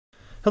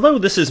Hello,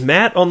 this is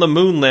Matt on the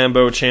Moon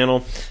Lambo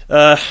channel.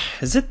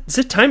 Is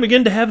it time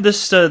again to have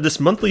this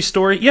monthly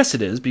story? Yes,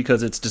 it is,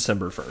 because it's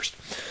December 1st.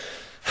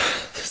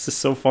 This is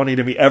so funny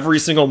to me every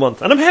single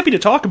month, and I'm happy to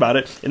talk about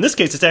it. In this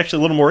case, it's actually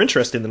a little more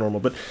interesting than normal,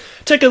 but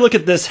take a look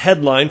at this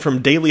headline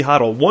from Daily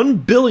Hodl. 1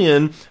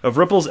 billion of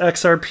Ripple's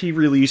XRP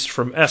released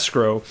from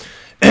escrow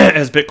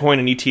as Bitcoin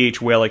and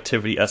ETH whale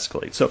activity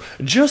escalates. So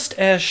just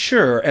as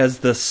sure as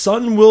the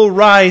sun will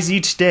rise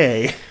each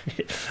day,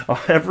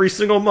 every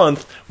single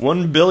month,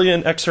 1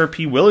 billion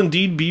XRP will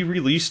indeed be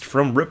released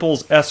from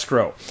Ripple's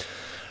escrow.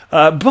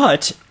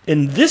 But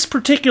in this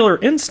particular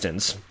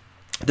instance,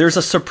 there's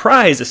a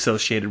surprise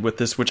associated with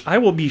this, which I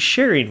will be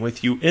sharing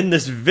with you in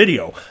this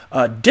video.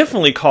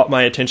 Definitely caught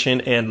my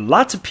attention, and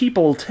lots of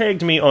people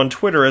tagged me on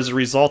Twitter as a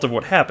result of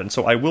what happened,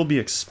 so I will be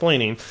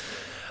explaining.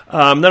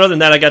 Other than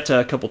that, I got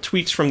a couple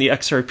tweets from the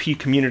XRP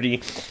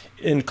community,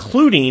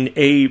 including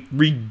a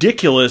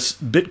ridiculous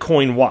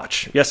Bitcoin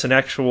watch. Yes, an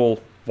actual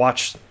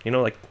watch,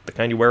 like the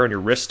kind you wear on your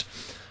wrist.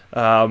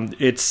 I'll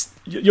just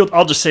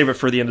save it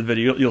for the end of the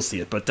video. You'll see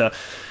it. But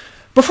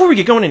before we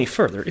get going any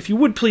further, if you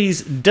would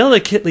please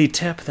delicately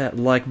tap that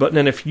like button.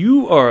 And if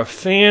you are a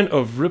fan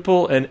of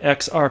Ripple and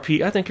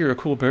XRP, I think you're a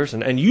cool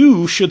person, and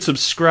you should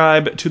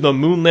subscribe to the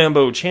Moon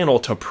Lambo channel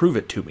to prove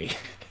it to me.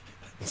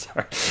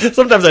 Sorry.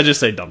 Sometimes I just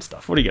say dumb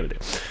stuff. What are you going to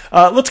do?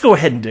 Let's go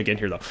ahead and dig in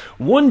here, though.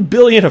 1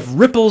 billion of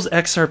Ripple's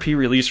XRP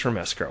released from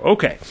escrow.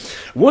 Okay.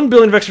 1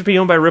 billion of XRP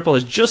owned by Ripple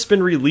has just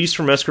been released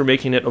from escrow,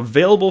 making it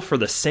available for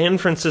the San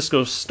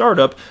Francisco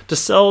startup to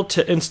sell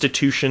to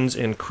institutions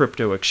and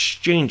crypto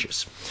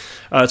exchanges.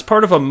 It's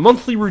part of a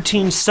monthly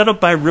routine set up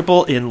by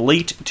Ripple in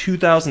late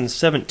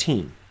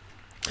 2017.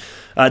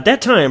 At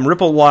that time,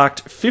 Ripple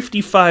locked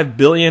 55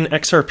 billion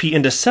XRP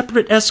into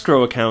separate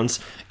escrow accounts,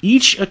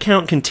 each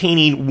account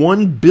containing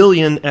 1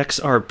 billion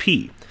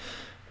XRP.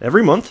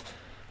 Every month,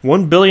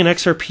 1 billion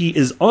XRP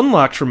is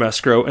unlocked from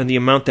escrow, and the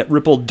amount that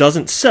Ripple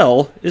doesn't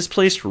sell is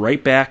placed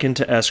right back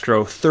into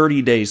escrow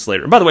 30 days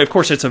later. And by the way, of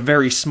course, it's a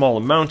very small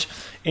amount,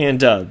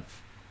 and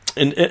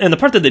the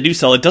part that they do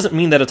sell, it doesn't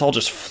mean that it's all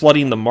just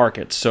flooding the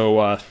market. So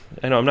I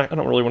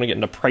don't really want to get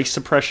into price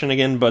suppression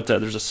again, but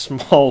there's a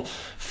small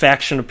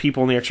faction of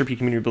people in the XRP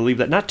community who believe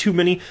that. Not too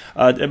many.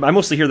 I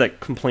mostly hear that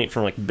complaint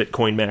from like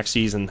Bitcoin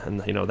maxis and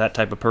that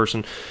type of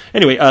person.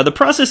 Anyway, the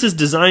process is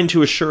designed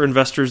to assure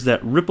investors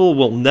that Ripple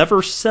will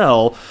never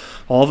sell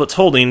all of its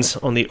holdings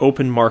on the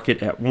open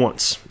market at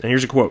once. And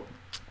here's a quote: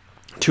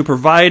 "To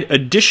provide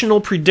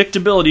additional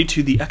predictability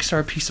to the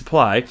XRP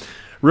supply,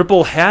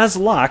 Ripple has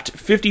locked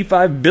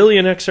 55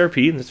 billion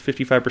XRP, and that's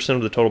 55%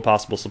 of the total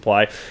possible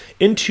supply,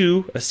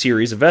 into a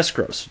series of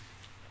escrows.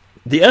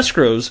 The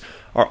escrows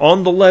are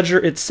on the ledger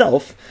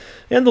itself,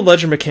 and the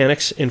ledger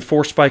mechanics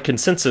enforced by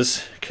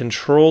consensus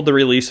control the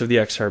release of the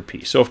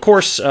XRP." So, of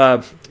course,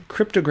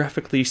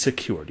 cryptographically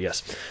secured,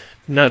 yes.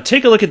 Now,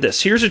 take a look at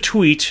this. Here's a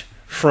tweet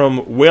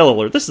from Whale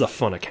Alert. This is a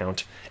fun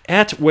account,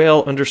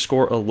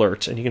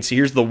 @whale_alert. And you can see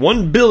here's the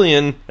 1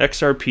 billion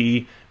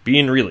XRP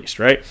being released,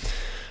 right?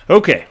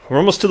 Okay, we're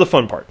almost to the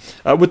fun part.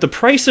 With the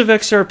price of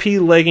XRP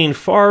lagging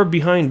far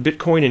behind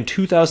Bitcoin in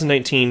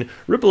 2019,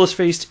 Ripple has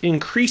faced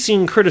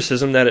increasing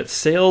criticism that its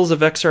sales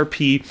of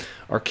XRP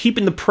are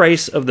keeping the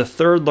price of the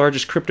third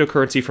largest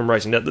cryptocurrency from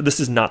rising. Now, this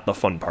is not the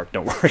fun part,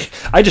 don't worry.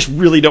 I just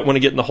really don't want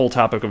to get in the whole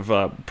topic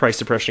of price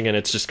suppression again.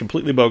 It's just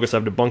completely bogus.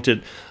 I've debunked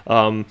it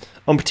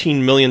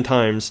umpteen million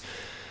times.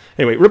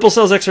 Anyway, Ripple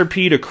sells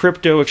XRP to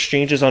crypto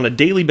exchanges on a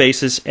daily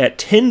basis at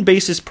 10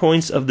 basis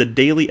points of the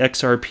daily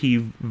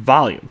XRP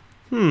volume.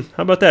 How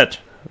about that?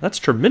 That's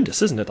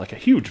tremendous, isn't it? Like a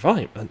huge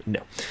volume.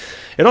 No.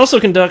 It also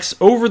conducts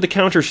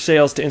over-the-counter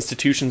sales to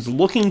institutions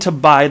looking to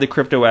buy the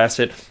crypto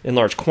asset in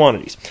large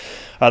quantities.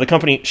 The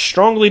company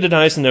strongly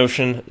denies the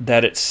notion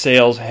that its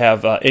sales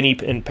have any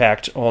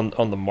impact on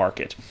the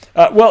market.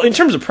 Well, in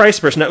terms of price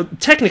suppression, now,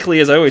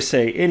 technically, as I always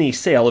say, any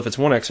sale, if it's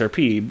 1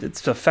 XRP,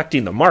 it's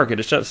affecting the market.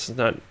 It's just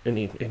not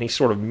any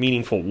sort of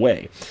meaningful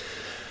way.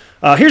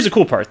 Here's the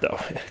cool part, though,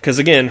 because,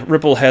 again,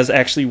 Ripple has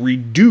actually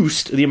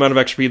reduced the amount of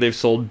XRP they've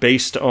sold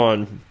based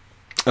on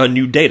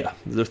new data,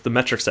 the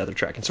metrics that they're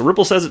tracking. So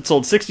Ripple says it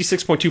sold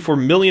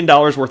 $66.24 million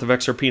worth of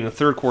XRP in the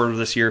third quarter of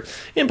this year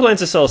and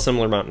plans to sell a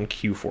similar amount in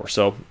Q4.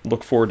 So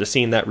look forward to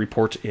seeing that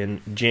report in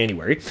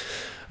January.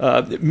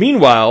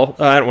 Meanwhile,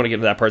 I don't want to get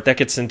into that part. That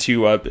gets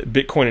into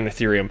Bitcoin and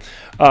Ethereum.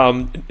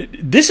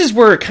 This is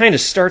where it kind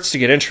of starts to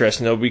get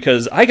interesting, though,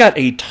 because I got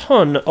a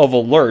ton of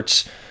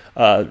alerts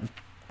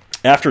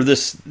after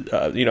this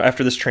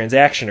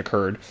transaction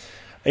occurred,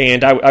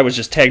 and I was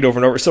just tagged over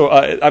and over. So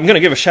I'm going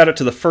to give a shout out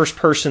to the first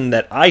person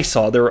that I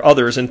saw. There were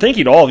others, and thank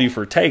you to all of you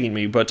for tagging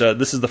me, but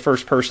this is the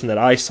first person that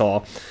I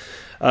saw.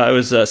 It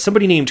was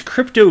somebody named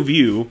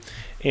CryptoView,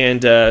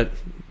 and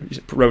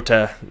wrote,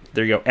 there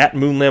you go,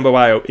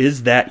 @MoonLamboIO,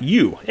 is that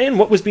you? And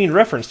what was being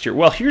referenced here?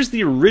 Well, here's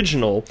the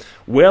original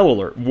Whale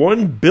Alert.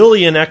 1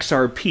 billion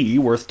XRP,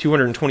 worth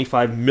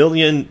 225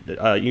 million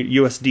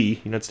USD,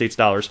 United States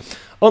dollars,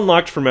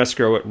 unlocked from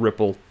escrow at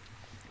Ripple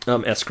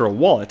escrow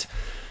wallet.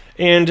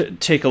 And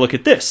take a look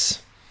at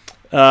this.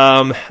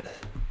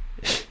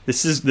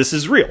 This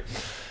is real.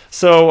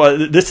 So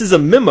this is a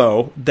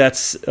memo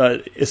that's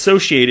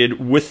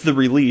associated with the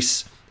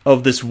release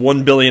of this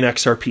 1 billion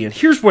XRP. And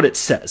here's what it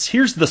says.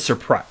 Here's the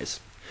surprise.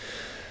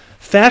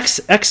 Facts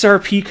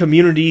XRP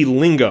community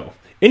lingo.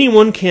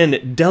 Anyone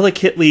can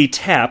delicately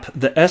tap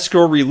the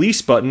escrow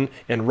release button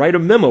and write a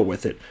memo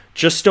with it.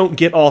 Just don't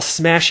get all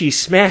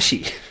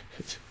smashy.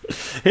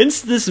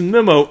 Hence, this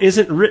memo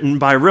isn't written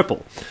by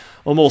Ripple.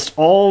 Almost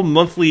all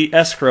monthly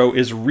escrow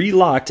is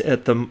relocked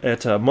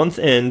at a month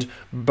end,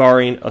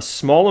 barring a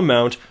small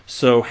amount,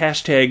 so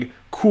hashtag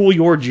cool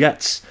your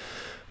jets.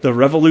 The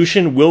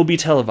revolution will be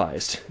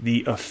televised.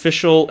 The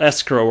official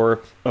escrower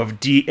of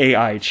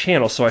DAI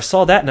channel. So I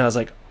saw that and I was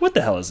like, what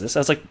the hell is this? I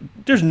was like,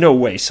 there's no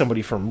way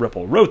somebody from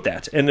Ripple wrote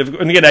that. And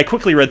again, I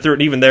quickly read through it,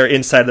 and even there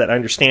inside of that, I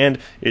understand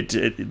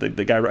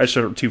the guy, I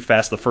showed it too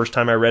fast the first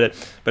time I read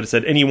it, but it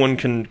said anyone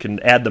can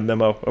add the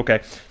memo.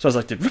 Okay. So I was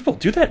like, did Ripple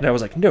do that? And I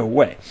was like, no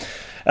way.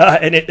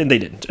 And they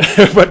didn't.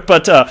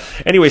 but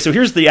anyway, so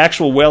here's the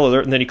actual whale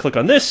alert, and then you click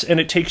on this, and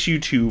it takes you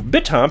to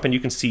BitHump, and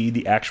you can see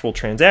the actual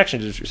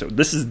transaction. So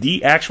this is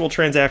the actual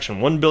transaction,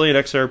 1 billion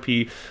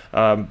XRP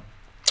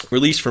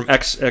released from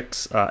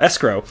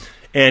escrow,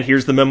 and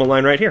here's the memo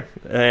line right here.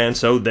 And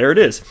so there it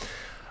is.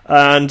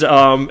 And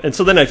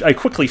so then I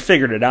quickly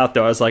figured it out,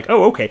 though. I was like,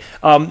 oh, okay.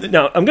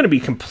 Now, I'm going to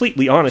be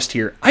completely honest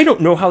here. I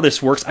don't know how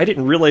this works. I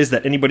didn't realize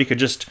that anybody could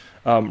just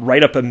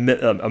write up a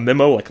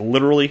memo, like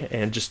literally,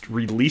 and just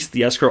release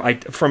the escrow.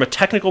 From a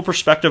technical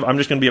perspective, I'm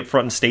just going to be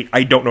upfront and state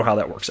I don't know how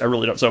that works. I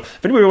really don't. So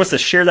if anybody wants to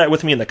share that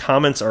with me in the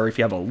comments, or if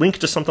you have a link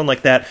to something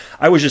like that,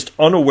 I was just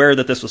unaware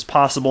that this was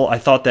possible. I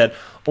thought that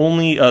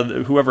only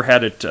whoever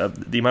had it,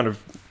 the amount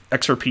of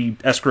XRP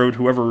escrowed,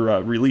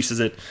 whoever releases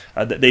it,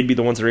 that they'd be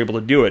the ones that are able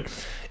to do it.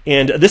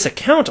 And this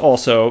account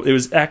also, it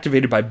was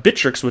activated by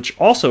Bittrex, which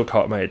also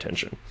caught my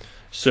attention.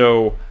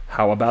 So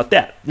how about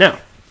that? Now,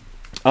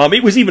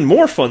 it was even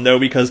more fun, though,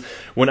 because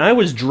when I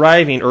was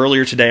driving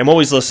earlier today, I'm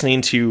always listening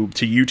to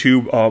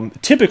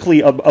YouTube.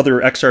 Typically,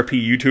 other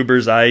XRP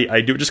YouTubers, I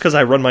do it just because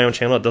I run my own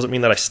channel. It doesn't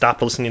mean that I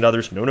stop listening to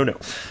others. No.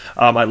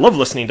 I love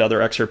listening to other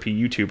XRP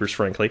YouTubers,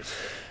 frankly.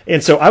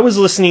 And so I was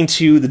listening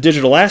to the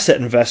Digital Asset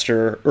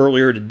Investor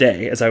earlier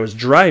today as I was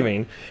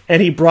driving,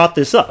 and he brought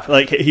this up.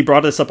 Like, he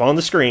brought this up on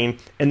the screen,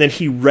 and then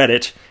he read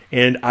it,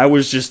 and I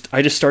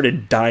just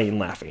started dying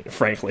laughing,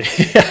 frankly.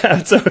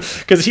 So,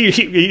 because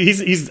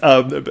he's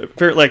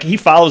like, he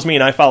follows me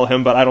and I follow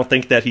him, but I don't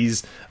think that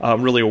he's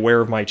really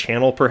aware of my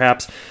channel,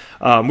 perhaps.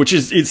 Which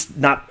is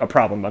not a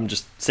problem. I'm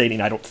just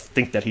stating I don't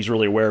think that he's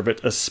really aware of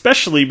it,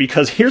 especially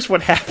because here's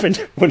what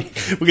happened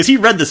because he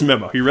read this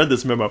memo.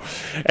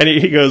 And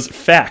he goes,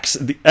 facts,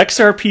 the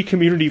XRP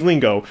community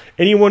lingo,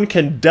 anyone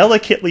can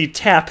delicately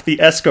tap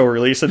the escrow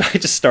release. And I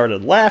just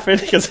started laughing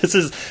because this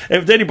is,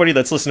 if anybody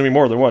that's listened to me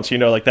more than once, you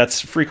know, like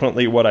that's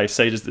frequently what I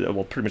say, just,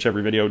 well, pretty much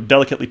every video,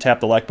 delicately tap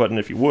the like button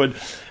if you would.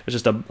 It's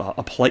just a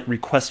polite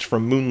request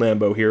from Moon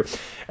Lambo here.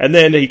 And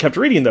then he kept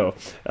reading, though.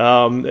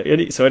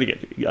 So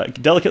again,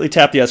 delicately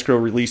tap the escrow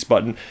release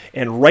button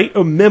and write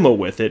a memo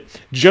with it.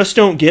 Just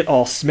don't get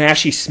all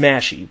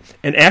smashy.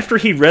 And after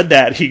he read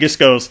that, he just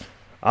goes,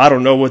 I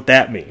don't know what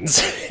that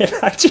means. And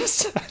I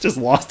just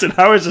lost it.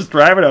 I was just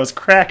driving. I was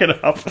cracking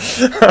up.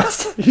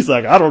 He's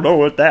like, I don't know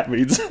what that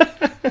means.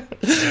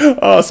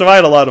 Oh, so I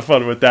had a lot of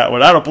fun with that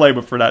one. I don't blame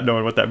him for not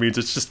knowing what that means.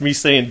 It's just me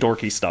saying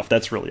dorky stuff.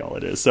 That's really all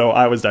it is. So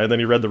I was dying. Then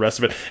he read the rest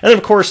of it. And then,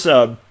 of course,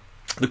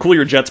 the cool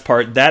your jets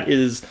part, that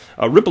is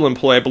a Ripple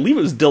employee. I believe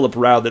it was Dilip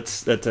Rao that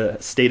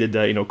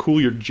stated, cool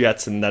your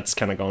jets, and that's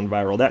kind of gone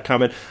viral. That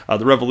comment,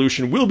 the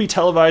revolution will be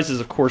televised, is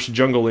of course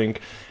Jungle Inc.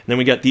 And then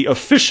we got the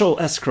official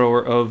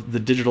escrower of the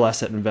Digital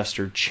Asset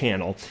Investor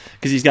channel,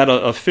 because he's got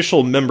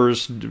official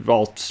members of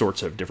all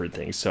sorts of different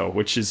things, so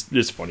which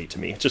is funny to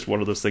me. It's just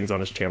one of those things on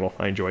his channel.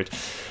 I enjoy it.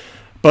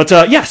 But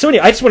yeah, so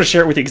anyway, I just want to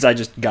share it with you because I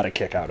just got a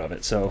kick out of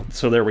it. So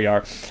there we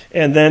are.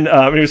 And then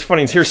it was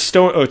funny. Here's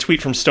a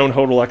tweet from Stone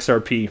Hodl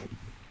XRP.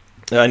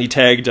 And he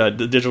tagged the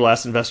Digital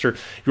Asset Investor.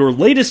 Your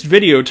latest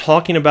video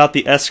talking about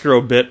the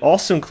escrow bit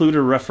also included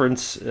a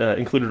reference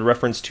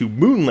to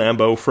Moon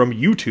Lambo from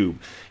YouTube.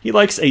 He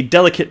likes a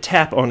delicate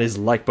tap on his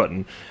like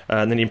button.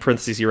 And then in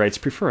parentheses he writes,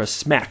 prefer a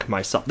smack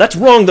myself. That's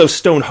wrong though,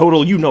 Stone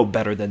Hodl. You know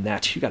better than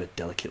that. You gotta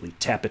delicately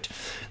tap it.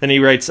 Then he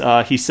writes,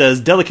 he says,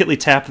 delicately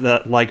tap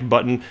that like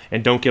button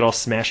and don't get all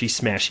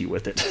smashy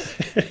with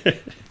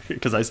it.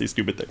 Because I say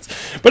stupid things.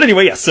 But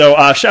anyway, yeah,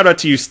 so shout out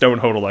to you,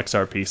 Stone Hodl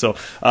XRP. So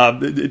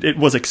it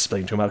was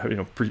explained to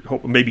him.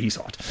 Maybe he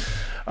saw it.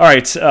 All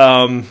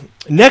right,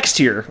 next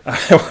here,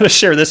 I want to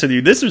share this with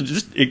you. This is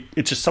just,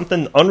 it's just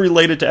something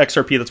unrelated to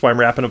XRP. That's why I'm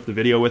wrapping up the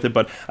video with it,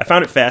 but I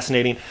found it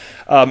fascinating.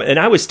 And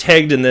I was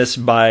tagged in this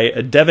by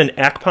Devin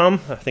Akpom.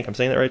 I think I'm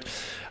saying that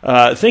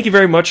right. Thank you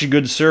very much,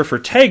 good sir, for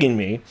tagging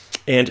me.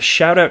 And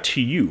shout out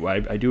to you.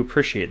 I do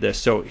appreciate this.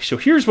 So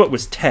here's what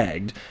was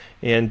tagged.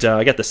 And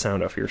I got the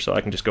sound off here, so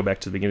I can just go back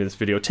to the beginning of this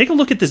video. Take a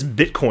look at this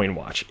Bitcoin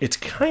watch. It's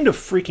kind of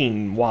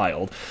freaking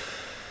wild.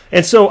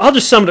 And so I'll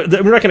just sum it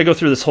up. We're not going to go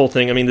through this whole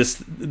thing. I mean,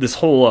 this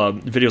whole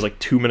video is like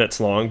 2 minutes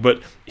long,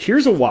 but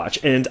here's a watch.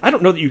 And I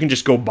don't know that you can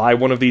just go buy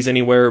one of these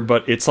anywhere,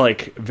 but it's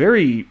like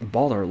very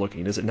baller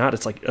looking, is it not?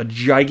 It's like a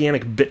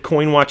gigantic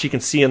Bitcoin watch. You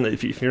can see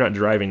if you're not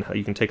driving,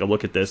 you can take a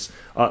look at this.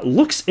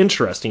 Looks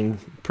interesting,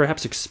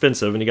 perhaps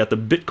expensive. And you got the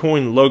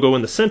Bitcoin logo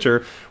in the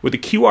center with the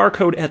QR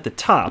code at the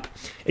top.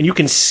 And you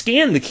can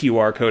scan the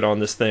QR code on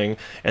this thing.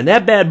 And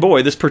that bad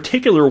boy, this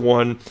particular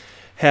one,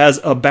 has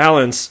a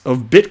balance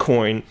of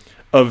Bitcoin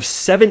of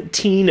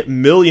 $17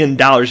 million.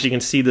 You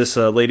can see this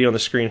lady on the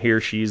screen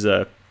here. She's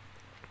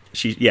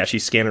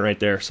scanning right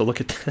there. So look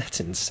at that. That's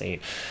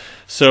insane.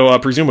 So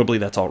presumably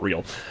that's all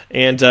real.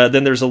 And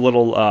then there's a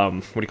little,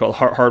 what do you call it,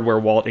 hardware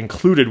wallet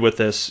included with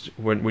this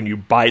when you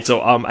buy it. So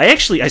I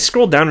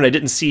scrolled down and I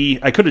didn't see,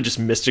 I could have just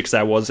missed it because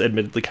I was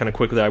admittedly kind of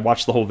quick with it. I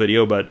watched the whole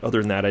video, but other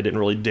than that, I didn't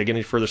really dig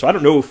any further. So I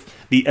don't know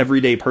if the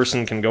everyday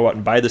person can go out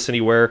and buy this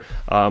anywhere.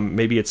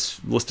 Maybe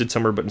it's listed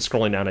somewhere, but in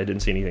scrolling down, I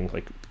didn't see anything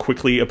like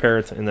quickly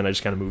apparent. And then I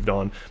just kind of moved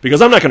on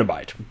because I'm not going to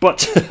buy it.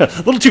 But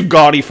a little too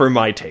gaudy for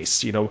my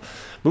taste, you know.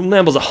 Moon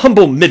Lamble's a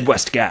humble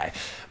Midwest guy.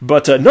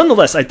 But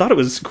nonetheless, I thought it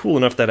was cool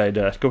enough that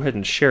I'd go ahead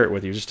and share it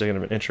with you. Just kind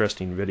of an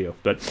interesting video.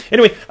 But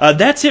anyway,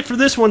 that's it for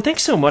this one.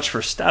 Thanks so much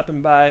for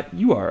stopping by.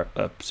 You are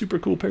a super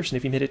cool person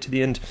if you made it to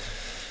the end.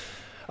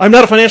 I'm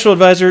not a financial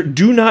advisor.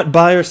 Do not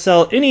buy or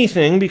sell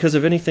anything because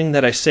of anything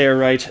that I say or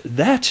write.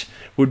 That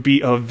would be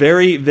a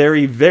very,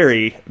 very,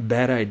 very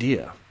bad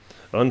idea.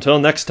 Until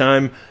next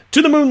time,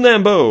 to the Moon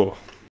Lambo!